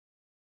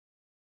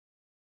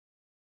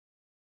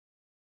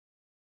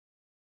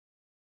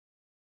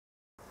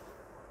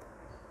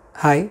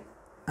Hi,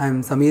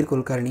 I'm Sameer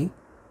Kulkarni.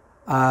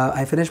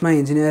 I finished my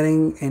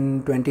engineering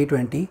in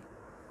 2020.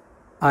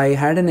 I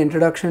had an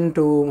introduction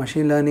to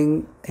machine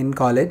learning in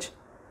college,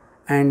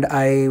 and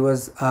I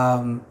was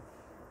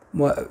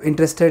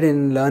interested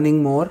in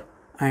learning more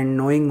and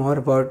knowing more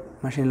about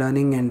machine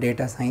learning and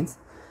data science.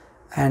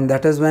 And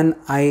that is when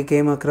I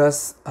came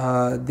across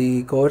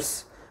the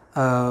course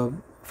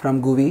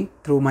from GUVI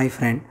through my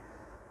friend,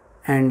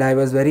 and I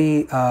was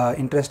very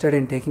interested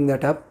in taking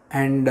that up,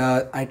 and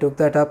I took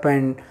that up,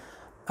 and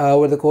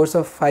over the course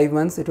of 5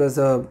 months it was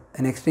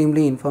an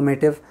extremely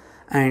informative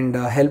and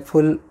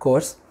helpful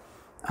course.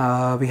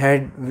 We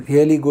had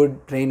really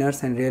good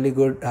trainers and really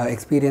good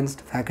experienced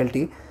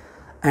faculty,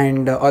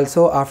 and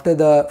also after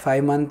the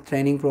 5-month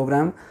training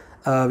program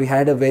we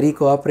had a very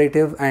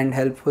cooperative and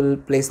helpful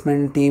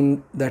placement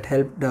team that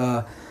helped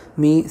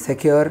me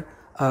secure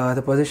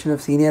the position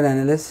of Senior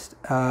Analyst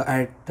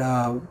at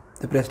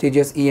the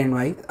prestigious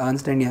E&Y,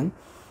 Ernst & Young,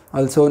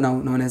 also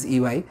now known as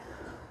EY.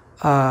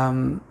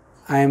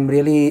 I am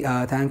really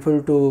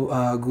thankful to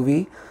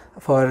GUVI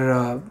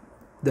for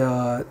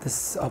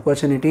this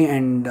opportunity,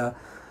 and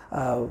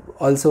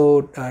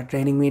also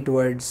training me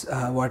towards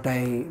what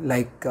I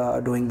like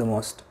doing the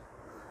most.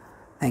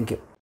 Thank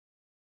you.